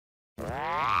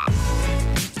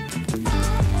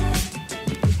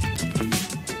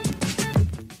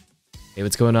Hey,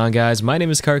 what's going on, guys? My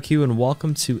name is KarQ and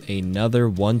welcome to another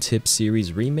One Tip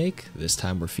Series remake. This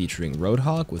time we're featuring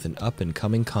ROADHOG with an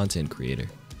up-and-coming content creator.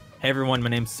 Hey everyone,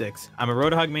 my name's Cyx. I'm a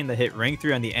ROADHOG main that hit rank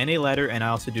 3 on the NA ladder, and I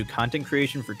also do content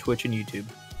creation for Twitch and YouTube.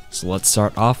 So let's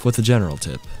start off with a general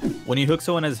tip. When you hook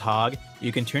someone as Hog,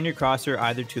 you can turn your crosshair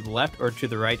either to the left or to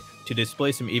the right to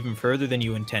displace them even further than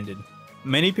you intended.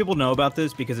 Many people know about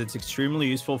this because it's extremely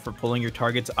useful for pulling your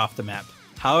targets off the map.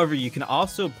 However, you can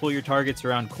also pull your targets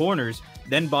around corners,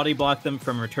 then body block them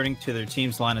from returning to their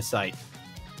team's line of sight.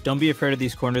 Don't be afraid of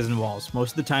these corners and walls.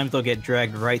 Most of the times they'll get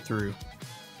dragged right through.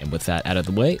 And with that out of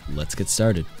the way, let's get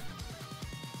started.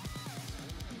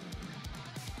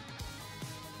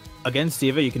 Against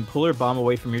D.Va, you can pull her bomb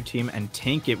away from your team and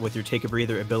tank it with your Take a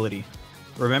Breather ability.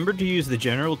 Remember to use the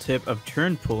general tip of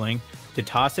turn pulling to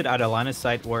toss it out of line of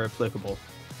sight where applicable.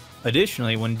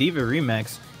 Additionally, when D.Va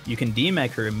remakes, you can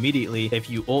demech her immediately if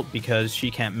you ult because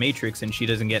she can't matrix and she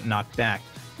doesn't get knocked back,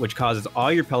 which causes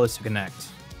all your pellets to connect.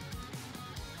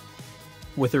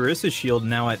 With Orissa's shield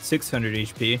now at 600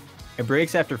 HP, it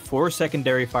breaks after 4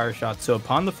 secondary fire shots, so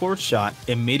upon the 4th shot,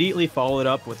 immediately follow it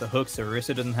up with a hook so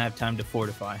Orissa doesn't have time to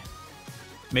fortify.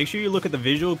 Make sure you look at the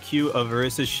visual cue of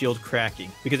Orissa's shield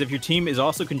cracking, because if your team is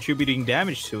also contributing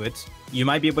damage to it, you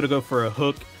might be able to go for a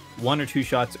hook 1 or 2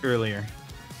 shots earlier.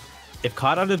 If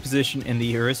caught out of position in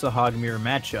the Orisa Hog mirror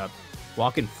matchup,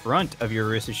 walk in front of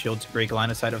your Orisa shield to break line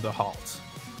of sight of the halt.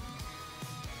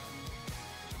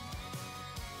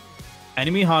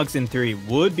 Enemy Hogs in 3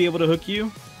 would be able to hook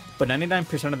you, but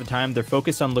 99% of the time they're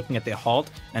focused on looking at the halt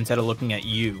instead of looking at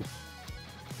you.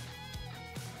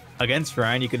 Against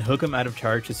Ryan, you can hook him out of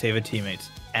charge to save a teammate,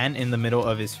 and in the middle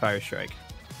of his fire strike.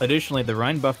 Additionally, the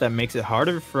Ryan buff that makes it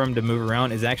harder for him to move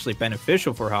around is actually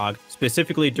beneficial for Hog,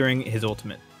 specifically during his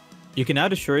ultimate. You can now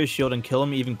destroy his shield and kill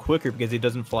him even quicker because he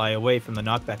doesn't fly away from the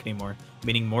knockback anymore,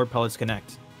 meaning more pellets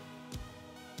connect.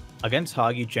 Against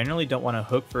Hog, you generally don't want to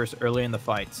hook first early in the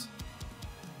fights.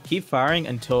 Keep firing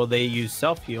until they use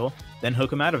self-heal, then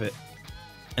hook him out of it.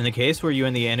 In the case where you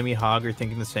and the enemy Hog are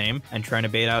thinking the same and trying to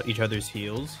bait out each other's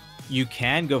heals, you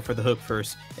can go for the hook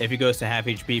first if he goes to half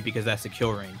HP because that's the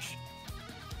kill range.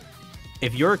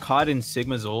 If you're caught in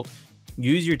Sigma's ult,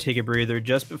 use your Take a Breather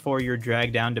just before you're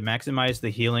dragged down to maximize the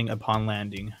healing upon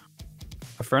landing.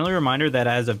 A friendly reminder that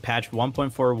as of patch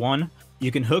 1.41, you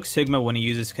can hook Sigma when he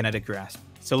uses Kinetic Grasp,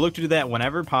 so look to do that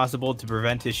whenever possible to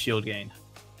prevent his shield gain.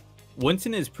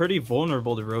 Winston is pretty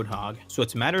vulnerable to ROADHOG, so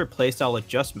it's a matter of playstyle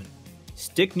adjustment.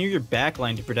 Stick near your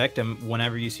backline to protect him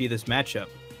whenever you see this matchup.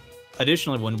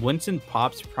 Additionally, when Winston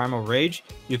pops Primal Rage,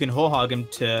 you can whole hog him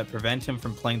to prevent him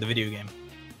from playing the video game.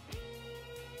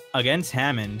 Against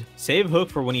Hammond, save hook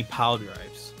for when he pile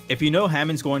drives. If you know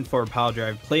Hammond's going for a pile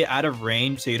drive, play out of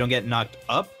range so you don't get knocked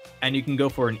up, and you can go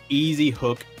for an easy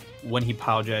hook when he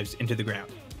pile drives into the ground.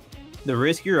 The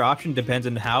riskier option depends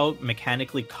on how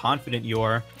mechanically confident you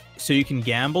are, so you can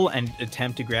gamble and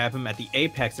attempt to grab him at the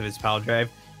apex of his pile drive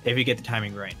if you get the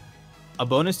timing right. A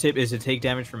bonus tip is to take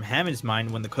damage from Hammond's mine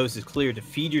when the coast is clear to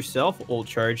feed yourself ult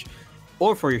charge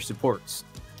or for your supports.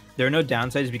 There are no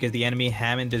downsides because the enemy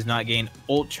Hammond does not gain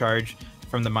ult charge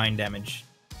from the mine damage.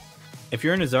 If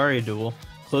you're in a Zarya duel,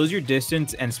 close your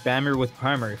distance and spam her with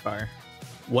primary fire.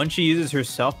 Once she uses her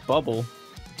self bubble,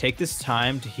 take this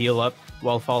time to heal up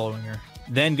while following her,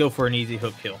 then go for an easy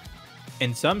hook kill.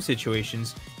 In some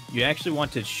situations, you actually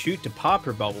want to shoot to pop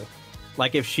her bubble,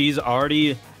 like if she's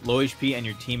already low HP and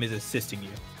your team is assisting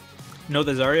you. Note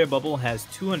the Zarya bubble has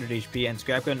 200 HP and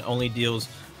Scrap Gun only deals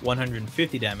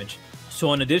 150 damage,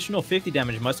 so an additional 50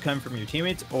 damage must come from your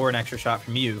teammates or an extra shot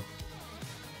from you.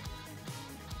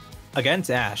 Against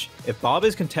Ashe, if Bob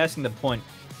is contesting the point,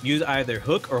 use either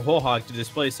hook or whole hog to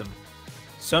displace him.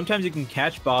 Sometimes you can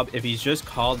catch Bob if he's just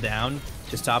called down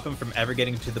to stop him from ever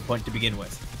getting to the point to begin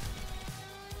with.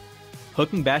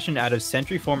 Hooking Bastion out of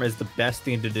sentry form is the best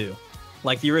thing to do.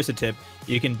 Like the Orisa tip,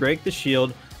 you can break the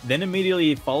shield, then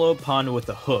immediately follow upon with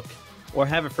a hook, or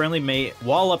have a friendly mate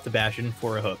wall up the Bastion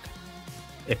for a hook.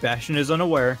 If Bastion is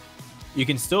unaware, you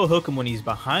can still hook him when he's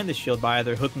behind the shield by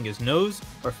either hooking his nose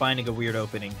or finding a weird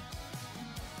opening.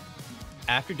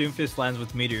 After Doomfist lands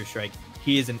with Meteor Strike,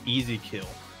 he is an easy kill.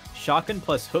 Shotgun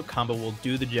plus hook combo will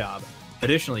do the job.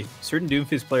 Additionally, certain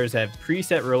Doomfist players have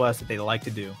preset rollouts that they like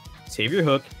to do. Save your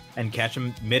hook and catch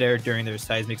them midair during their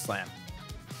seismic slam.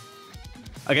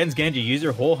 Against Genji, use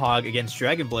your whole hog against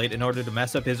Dragon Blade in order to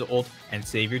mess up his ult and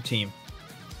save your team.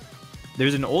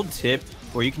 There's an old tip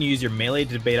where you can use your melee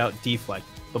to bait out deflect,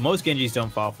 but most Genjis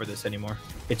don't fall for this anymore.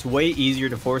 It's way easier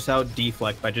to force out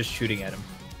deflect by just shooting at him.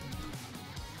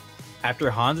 After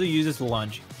Hanzo uses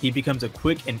lunge, he becomes a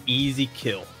quick and easy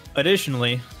kill.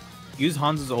 Additionally, use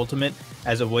Hans's ultimate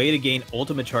as a way to gain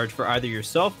ultimate charge for either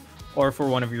yourself or for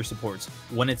one of your supports,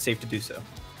 when it's safe to do so.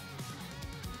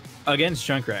 Against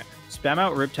Junkrat, spam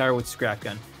out Riptire with Scrap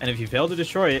Gun, and if you fail to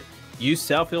destroy it, use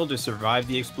Self-Heal to survive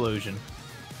the explosion.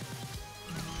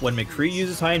 When McCree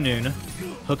uses High Noon,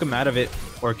 hook him out of it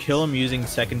or kill him using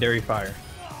Secondary Fire.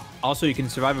 Also, you can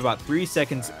survive about 3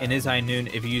 seconds in his High Noon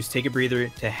if you use Take a Breather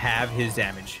to halve his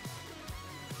damage.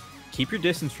 Keep your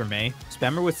distance from Mei,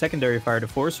 spam her with Secondary Fire to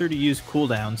force her to use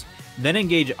cooldowns, then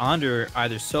engage onto her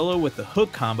either solo with the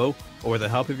hook combo or with the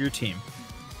help of your team.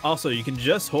 Also, you can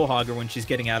just whole hog her when she's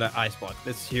getting out of Ice Block.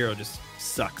 This hero just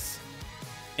sucks.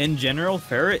 In general,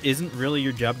 Pharah isn't really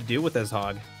your job to deal with as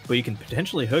Hog, but you can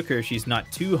potentially hook her if she's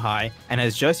not too high and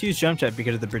has just used Jump Jet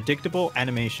because of the predictable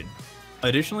animation.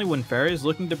 Additionally, when Pharah is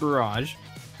looking to barrage,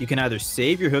 you can either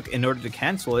save your hook in order to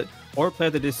cancel it or play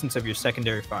at the distance of your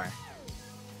Secondary Fire.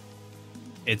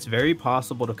 It's very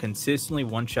possible to consistently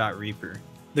one-shot Reaper.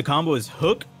 The combo is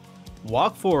hook,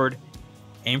 walk forward,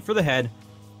 aim for the head,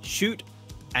 shoot,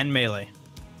 and melee.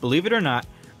 Believe it or not,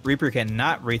 Reaper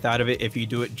cannot wraith out of it if you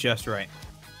do it just right.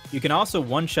 You can also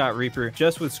one-shot Reaper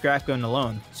just with Scrap Gun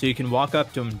alone, so you can walk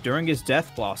up to him during his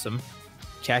Death Blossom,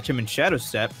 catch him in Shadow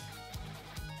Step,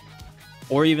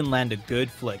 or even land a good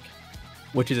flick,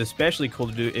 which is especially cool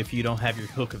to do if you don't have your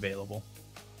hook available.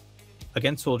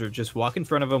 Against Soldier, just walk in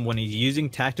front of him when he's using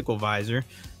Tactical Visor,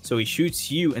 so he shoots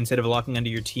you instead of locking onto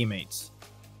your teammates.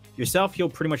 Your Self-Heal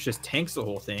pretty much just tanks the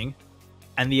whole thing,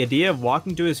 and the idea of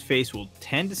walking to his face will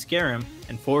tend to scare him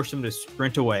and force him to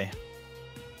sprint away.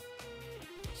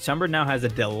 Sombra now has a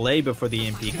delay before the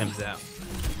EMP comes out,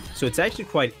 so it's actually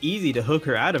quite easy to hook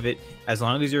her out of it as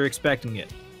long as you're expecting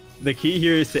it. The key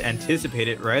here is to anticipate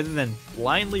it rather than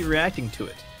blindly reacting to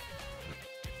it.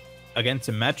 Against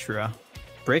Symmetra,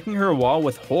 breaking her wall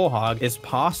with Whole Hog is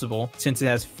possible since it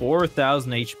has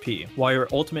 4,000 HP, while your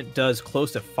ultimate does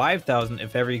close to 5,000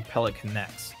 if every pellet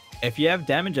connects. If you have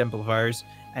damage amplifiers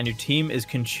and your team is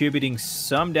contributing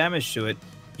some damage to it,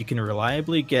 you can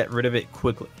reliably get rid of it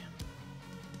quickly.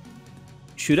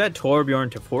 Shoot at Torbjorn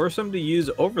to force him to use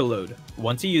Overload.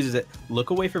 Once he uses it,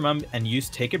 look away from him and use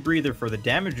Take a Breather for the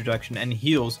damage reduction and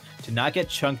heals to not get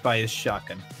chunked by his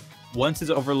shotgun. Once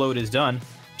his Overload is done,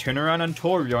 turn around on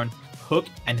Torbjorn, hook,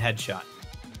 and headshot.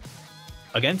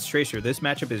 Against Tracer, this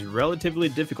matchup is relatively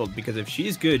difficult because if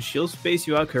she's good, she'll space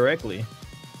you out correctly.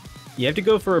 You have to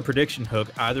go for a prediction hook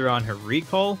either on her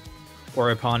recall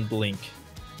or upon blink.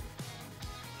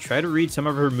 Try to read some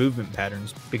of her movement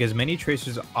patterns, because many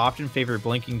Tracers often favor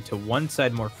blinking to one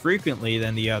side more frequently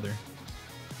than the other.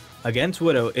 Against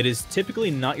Widow, it is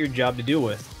typically not your job to deal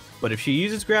with, but if she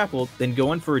uses grapple, then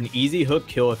go in for an easy hook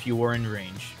kill if you are in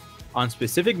range. On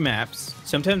specific maps,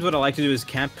 sometimes what I like to do is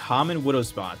camp common Widow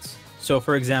spots. So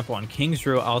for example, on King's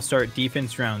Row, I'll start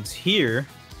defense rounds here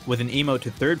with an emote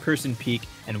to third person peek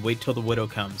and wait till the Widow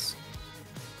comes.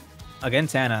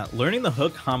 Against Ana, learning the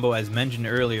hook combo as mentioned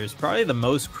earlier is probably the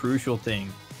most crucial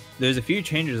thing. There's a few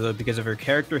changes though because of her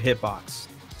character hitbox,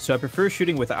 so I prefer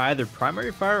shooting with either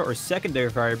primary fire or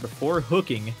secondary fire before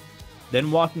hooking,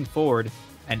 then walking forward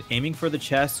and aiming for the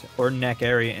chest or neck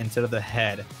area instead of the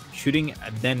head, shooting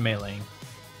and then meleeing.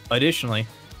 Additionally,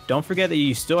 don't forget that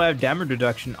you still have damage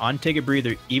reduction on Take a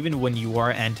Breather even when you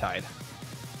are antied.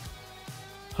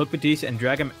 Hook Batiste and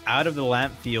drag him out of the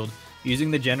lamp field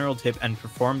using the general tip and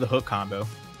perform the hook combo.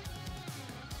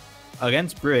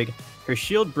 Against Brig, her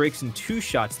shield breaks in 2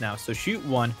 shots now, so shoot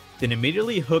 1, then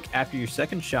immediately hook after your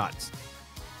second shots.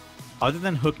 Other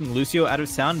than hooking Lucio out of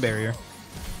sound barrier,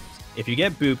 if you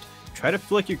get booped, try to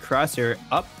flick your crosshair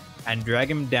up and drag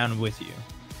him down with you.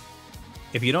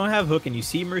 If you don't have hook and you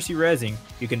see Mercy rezzing,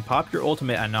 you can pop your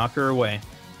ultimate and knock her away.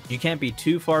 You can't be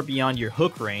too far beyond your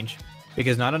hook range,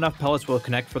 because not enough pellets will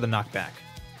connect for the knockback.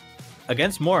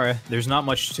 Against Mora, there's not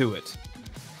much to it.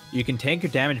 You can tank her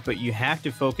damage, but you have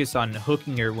to focus on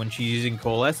hooking her when she's using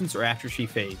Coalescence or after she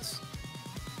fades.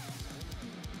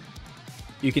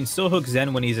 You can still hook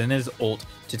Zen when he's in his ult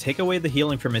to take away the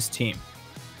healing from his team,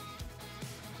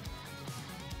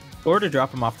 or to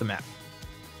drop him off the map.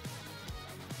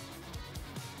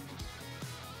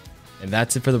 And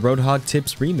that's it for the ROADHOG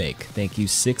Tips remake. Thank you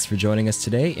Cyx for joining us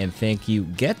today, and thank you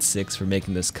GetSix for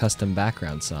making this custom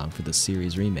background song for the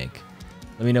series remake.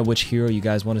 Let me know which hero you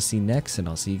guys want to see next, and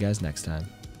I'll see you guys next time.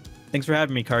 Thanks for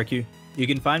having me, KarQ. You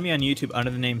can find me on YouTube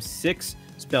under the name Cyx,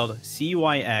 spelled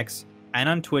C-Y-X, and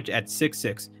on Twitch at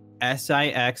Cyx,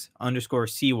 SIX_CYX.